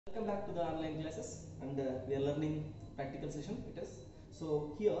Welcome back to the online classes, and we are learning practical session. It is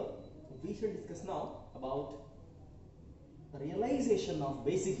so here we shall discuss now about realization of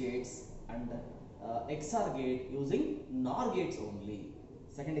basic gates and XR gate using NOR gates only.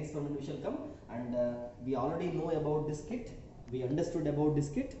 Second experiment we shall come, and we already know about this kit. We understood about this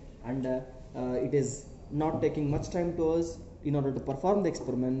kit, and it is not taking much time to us in order to perform the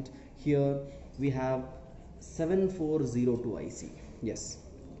experiment. Here we have 7402 IC. Yes,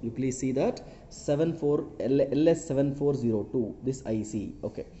 you please see that LS7402, this IC.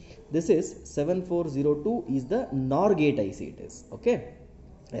 Okay, this is 7402 is the NOR gate IC. It is okay.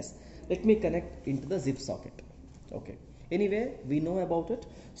 Yes, let me connect into the zip socket. Okay, anyway we know about it.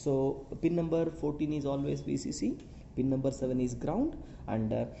 So pin number 14 is always VCC, pin number 7 is ground,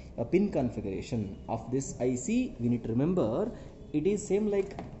 and a pin configuration of this IC we need to remember it is same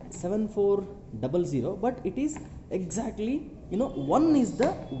like 7400, but it is exactly, you know, 1 is the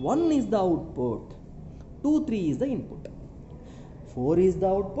output, 2 3 is the input, 4 is the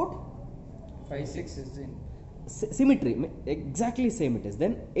output, 5 6 is the symmetry exactly same it is.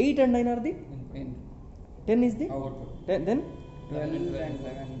 Then 8 and 9 are the in 10 is the output. then 12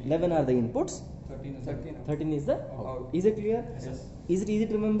 and 11 are the inputs, 13 is the out. Is it clear? Yes. Is it easy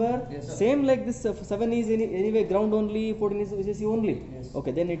to remember? Yes, sir. Same like this 7 is anyway ground only, 14 is VCC only. Yes.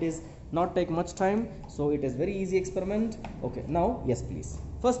 Okay, then it is not take much time, so it is very easy experiment. Okay, now yes please,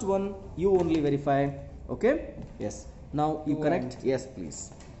 first one you only verify. Okay, yes, now you connect. Yes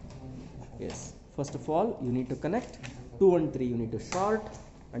please. Yes, first of all you need to connect 2 and 3, you need to short,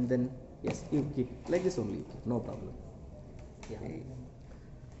 and then yes you keep like this only, you keep, no problem. Yeah.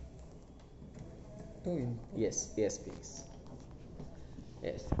 2 in. Yes, yes please.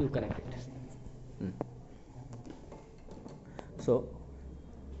 Yes, you connect it. So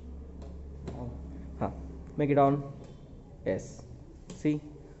make it on. Yes, see,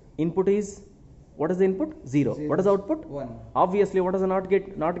 input is, what is the input? 0. What is the output? 1. Obviously, what is the NOT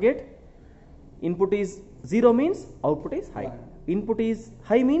gate? NOT gate, input is 0 means output is high. 1. Input is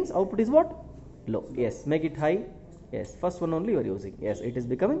high means output is what? Low. Yes, make it high. Yes, first one only you are using. Yes, it is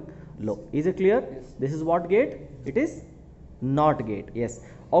becoming low. Is it clear? Yes. This is what gate? It is NOT gate. Yes,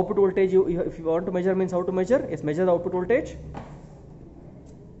 output voltage, you if you want to measure means how to measure? Yes, measure the output voltage.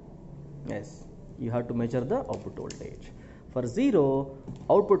 Yes, you have to measure the output voltage. For 0,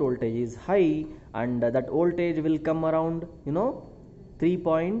 output voltage is high, and that voltage will come around, you know,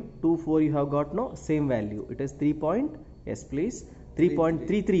 3.24. You have got no same value. It is 3. Yes, please.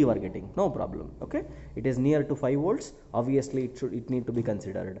 3.33 you are getting, no problem. Okay, it is near to 5 volts. Obviously it need to be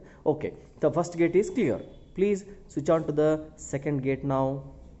considered. Okay, the first gate is clear. Please switch on to the second gate now.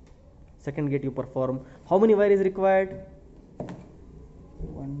 Second gate you perform. How many wire is required?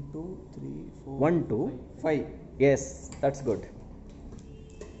 1 2 3 4 1 2 5. Yes, that's good.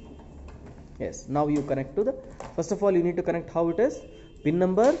 Yes, now you connect to the, first of all you need to connect how it is, pin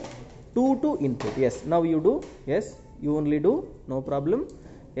number 2 to input. Yes, now you do. Yes, you only do, no problem.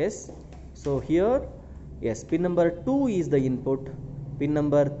 Yes, so here, yes, pin number 2 is the input, pin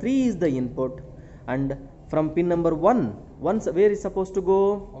number 3 is the input, and from pin number 1, where is supposed to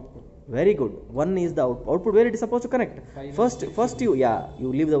go? Output. Very good. 1 is the output. Where it is supposed to connect? First you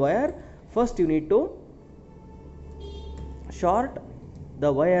leave the wire. First you need to short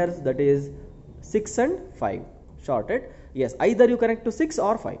the wires, that is 6 and 5. Shorted. Yes, either you connect to 6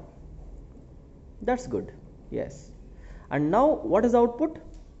 or 5. That's good. Yes. And now what is the output?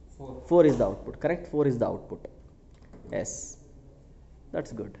 4. 4 is the output. Correct? 4 is the output. Yes.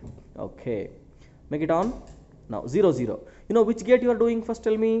 That's good. Okay. Make it on. Now 0 0. You know which gate you are doing? First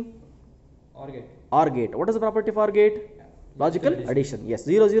tell me. OR gate. OR gate. What is the property of OR gate? Logical addition. Yes.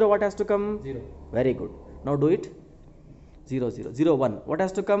 0 0. What has to come? 0. Very good. Now do it. 0 0 0 1. What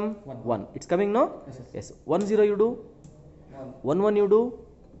has to come? 1. It's coming now? Yes. 1 0 you do. 1 1 you do.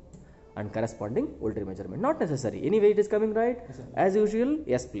 And corresponding voltage measurement. Not necessary. Anyway, it is coming right. Yes, sir. As usual.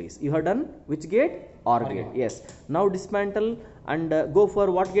 Yes, please. You have done which gate? OR gate. Yes. Now dismantle and go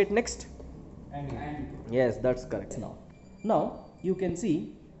for what gate next? And Yes, that's correct. Now you can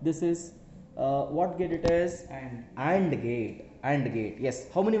see this is what gate it is? AND gate. AND gate. Yes.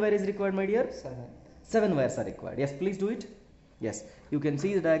 How many wires is required, my dear? 7. 7 wires are required. Yes, please do it. Yes, you can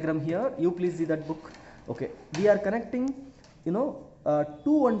see the diagram here. You please see that book. Okay, we are connecting, you know,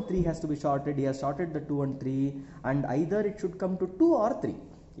 2 and 3 has to be shorted. He has shorted the 2 and 3, and either it should come to 2 or 3.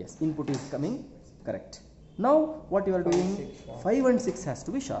 Yes, input is coming. Correct. Now what you are doing? 5 and 6 has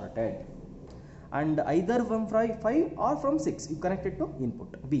to be shorted, and either from 5 or from 6 you connect it to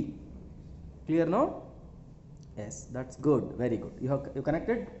input B. Clear now? Yes, that's good. Very good. You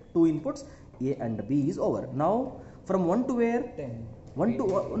connected two inputs, A and B is over. Now from 1 to where? 10. 1 to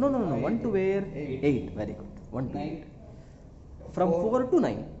no no no no 1 to where? 8. Very good. 1 to 8. From 4 to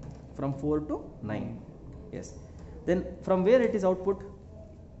 9. From 4 to 9. Yes. Then from where it is output?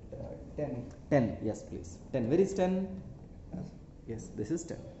 10. 10. Yes, please. 10. Where is 10? Yes, this is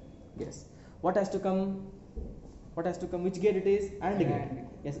 10. Yes. What has to come? What has to come? Which gate it is? AND gate.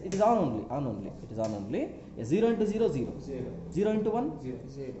 Yes, it is on only. On only. It is on only. Yes, 0 into 0, 0. 0 into 1?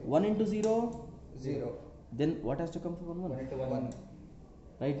 0. 1 into 0? 0. Then what has to come for 1? 1 into 1.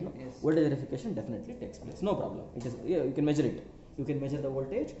 Right? No? Yes. Voltage verification definitely takes place. No problem. It is. Yeah, you can measure it. You can measure the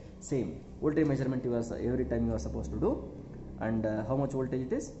voltage. Same. Voltage measurement you are every time you are supposed to do. And how much voltage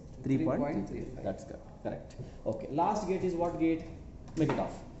it is? 3.35. That's correct. Okay. Last gate is what gate? Make it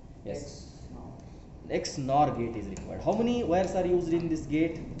off. Yes. X NOR gate is required. How many wires are used in this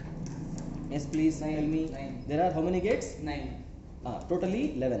gate? Yes, please tell me. 9. There are how many gates? 9.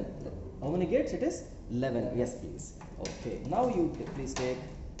 Totally 11. How many gates it is? 11. Yes, please. Okay. Now you please take.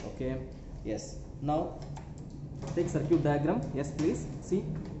 Okay. Yes. Now take circuit diagram. Yes, please. See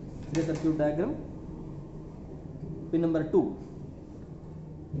the circuit diagram. Pin number 2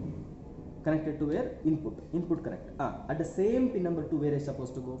 connected to where? Input connect. At the same pin number 2 where is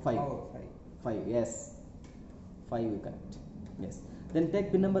supposed to go? 5. 5. Yes. 5 you connect. Yes. Then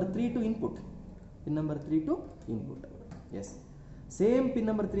take pin number 3 to input. Pin number 3 to input. Yes. Same pin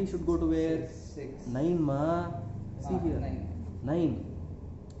number 3 should go to where? 6. 9 ma. See here. 9.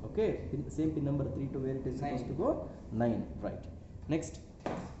 Okay. Same pin number 3 to where it is supposed to go? 9. Right. Next.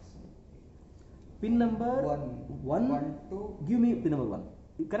 Pin number 1. 2. Give me pin number 1.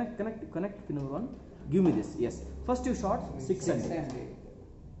 You connect pin number 1. Give me this. Yes. First you short 6 and 8.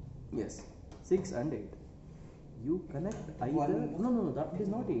 Yes. 6 and 8. You connect either. No, that is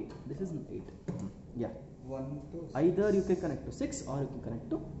not 8. This is 8. Yeah. 1 to 6. Either you can connect to 6 or you can connect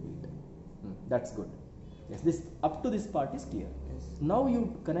to 8. That's good. Yes. This up to this part is clear. Yes. Now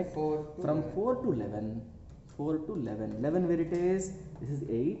you connect 4 to from 11. 4 to 11. 4 to 11. 11 where it is? This is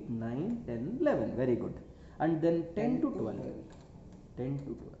 8, 9, 10, 11. Very good. And then 10 to 12. 10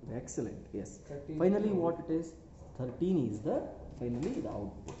 to 12. Excellent. Yes. Finally, what it is? 13 is the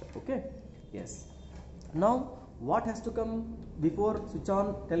output. Okay. Yes. Now, what has to come before switch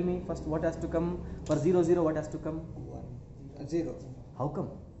on? Tell me first what has to come for 0 0. What has to come? 0. How come?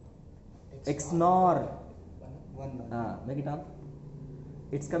 X NOR. 1. Make it on.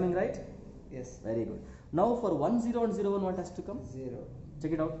 It's coming, right? Yes. Very good. Now for 1 0 and 0 1, what has to come? 0.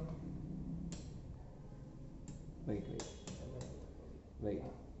 Check it out. Wait.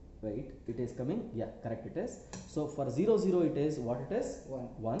 It is coming. Yeah, correct. It is. So for 0 0 it is what it is?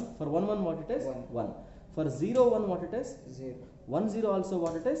 1. For 1 1 what it is? 1. For 0 1 what it is? 0. 1 0 also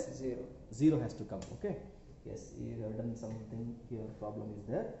what it is? 0. 0 has to come. Okay. Yes, you have done something here. Problem is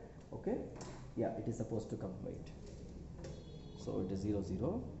there. Okay. Yeah, it is supposed to come. Wait. So it is 0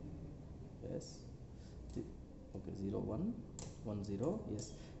 0. Yes. Okay, 0 1 1 0.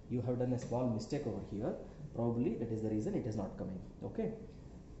 Yes, you have done a small mistake over here. Probably that is the reason it is not coming. Okay.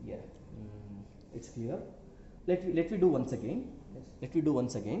 Yeah. It's clear. Let me do once again. Yes. Let me do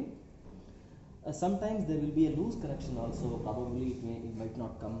once again. Sometimes there will be a loose connection also. Probably it might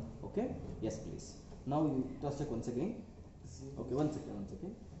not come. Okay. Yes, please. Now you cross check once again. Okay. One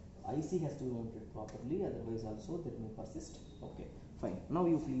second. IC has to be mounted properly. Otherwise also there may persist. Okay. Fine. Now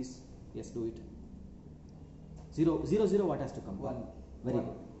you please. Yes, do it. 0 0 0 what has to come? 1. Very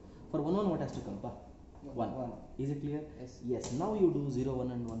good. For 1 1 what has to come? 1. Is it clear? Yes. Now you do 0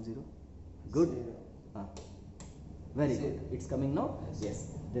 1 and 1 0. Good. 0. Very good. It's coming now.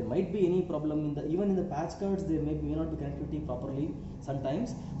 Yes. There might be any problem even in the patch cards. There may not be connectivity properly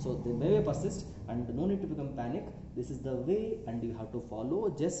sometimes. So they may persist, and no need to become panic. This is the way, and you have to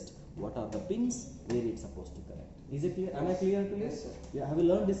follow just what are the pins where it's supposed to connect. Is it clear? Am I clear to you? Yes, sir. Yeah. Have you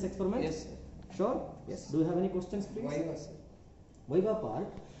learned this experiment? Yes, sir. Sure. Yes. Do you have any questions, please? Viva, sir. Viva part,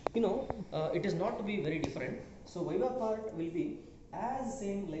 it is not to be very different. So Viva part will be as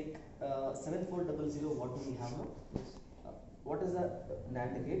same like 7400. What do we have now? What is the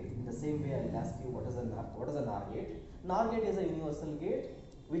NAND gate? In the same way, I will ask you what is a NOR gate. NOR gate is a universal gate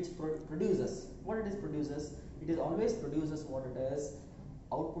which produces what it is produces. It is always produces what it is.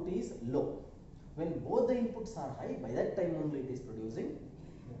 Output is low. When both the inputs are high, by that time only it is producing.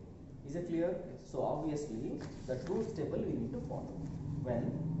 Is it clear? So obviously the truth table we need to follow.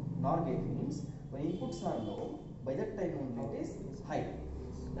 When NOR gate means when inputs are low, by that time only it is high.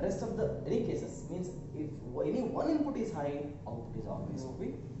 The rest of the any cases means if any one input is high, output is always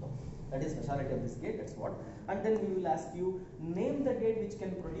be low. That is speciality of this gate. That's what. And then we will ask you name the gate which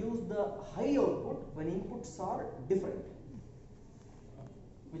can produce the high output when inputs are different.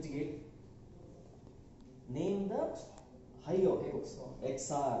 Which gate? Name the high output.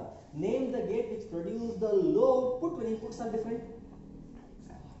 XR. Name the gate which produce the low output when inputs are different.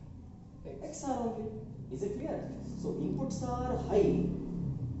 XR only. Is it clear? So inputs are high,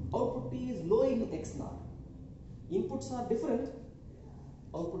 output is low in XNOR. Inputs are different,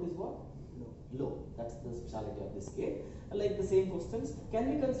 output is what? Low. That's the speciality of this gate. Like the same questions,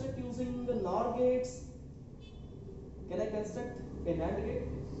 can we construct using the NOR gates? Can I construct a NAND gate?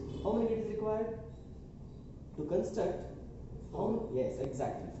 How many gates is required? To construct, how? Yes,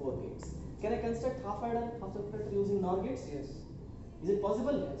 exactly, 4 gates. Can I construct half adder, half subtractor using NOR gates? Yes. Is it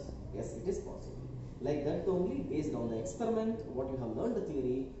possible? Yes. Yes, it is possible. Like that only, based on the experiment, what you have learned the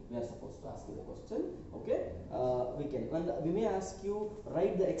theory, we are supposed to ask you the question. Okay, we can, and we may ask you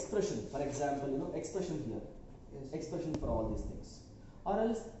write the expression. For example, expression here, Yes. expression for all these things, or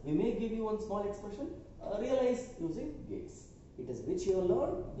else we may give you one small expression. Realize using gates. It is which you have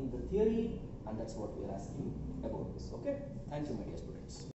learned in the theory, and that's what we are asking about this. Okay, thank you, my dear students.